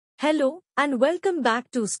Hello and welcome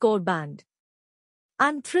back to ScoreBand.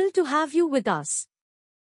 I'm thrilled to have you with us.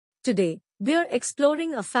 Today, we're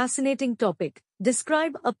exploring a fascinating topic: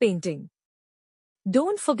 describe a painting.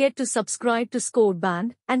 Don't forget to subscribe to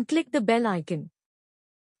ScoreBand and click the bell icon.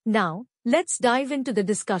 Now, let's dive into the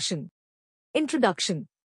discussion. Introduction.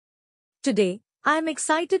 Today, I'm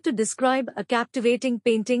excited to describe a captivating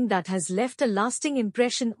painting that has left a lasting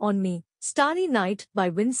impression on me, Starry Night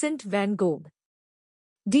by Vincent van Gogh.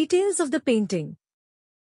 Details of the painting.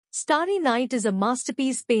 Starry Night is a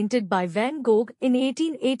masterpiece painted by Van Gogh in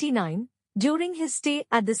 1889, during his stay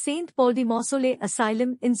at the Saint Paul de Mausolée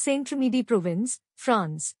Asylum in Saint-Trémedy province,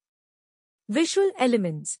 France. Visual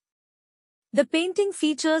elements. The painting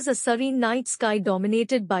features a serene night sky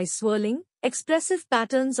dominated by swirling, expressive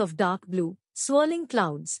patterns of dark blue, swirling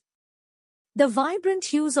clouds. The vibrant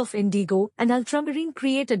hues of indigo and ultramarine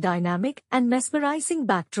create a dynamic and mesmerizing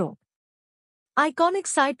backdrop. Iconic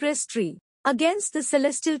cypress tree. Against the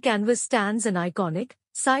celestial canvas stands an iconic,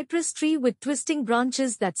 cypress tree with twisting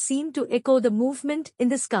branches that seem to echo the movement in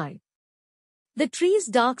the sky. The tree's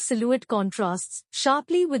dark silhouette contrasts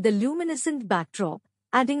sharply with the luminescent backdrop,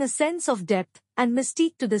 adding a sense of depth and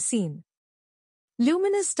mystique to the scene.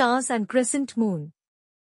 Luminous stars and crescent moon.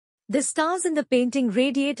 The stars in the painting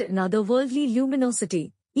radiate an otherworldly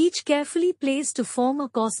luminosity, each carefully placed to form a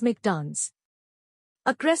cosmic dance.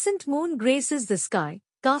 A crescent moon graces the sky,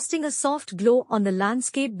 casting a soft glow on the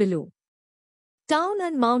landscape below. Town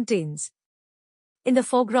and mountains. In the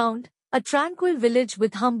foreground, a tranquil village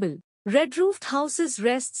with humble, red-roofed houses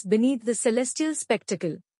rests beneath the celestial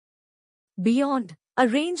spectacle. Beyond, a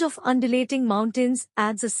range of undulating mountains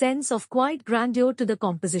adds a sense of quiet grandeur to the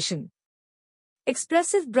composition.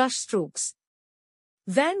 Expressive brushstrokes.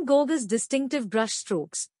 Van Gogh's distinctive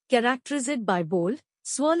brushstrokes, characterized by bold,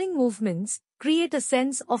 swirling movements, create a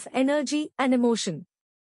sense of energy and emotion.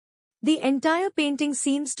 The entire painting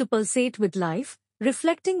seems to pulsate with life,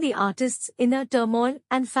 reflecting the artist's inner turmoil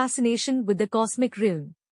and fascination with the cosmic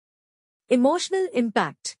realm. Emotional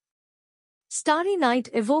impact. Starry Night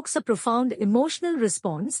evokes a profound emotional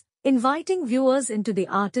response, inviting viewers into the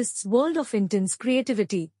artist's world of intense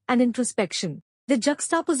creativity and introspection. The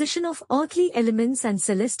juxtaposition of earthly elements and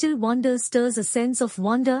celestial wonder stirs a sense of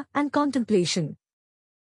wonder and contemplation.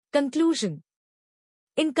 Conclusion.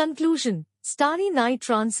 In conclusion, Starry Night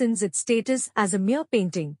transcends its status as a mere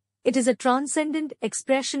painting. It is a transcendent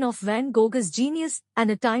expression of Van Gogh's genius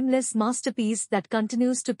and a timeless masterpiece that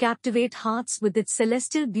continues to captivate hearts with its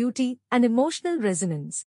celestial beauty and emotional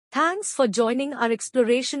resonance. Thanks for joining our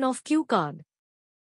exploration of Q Card.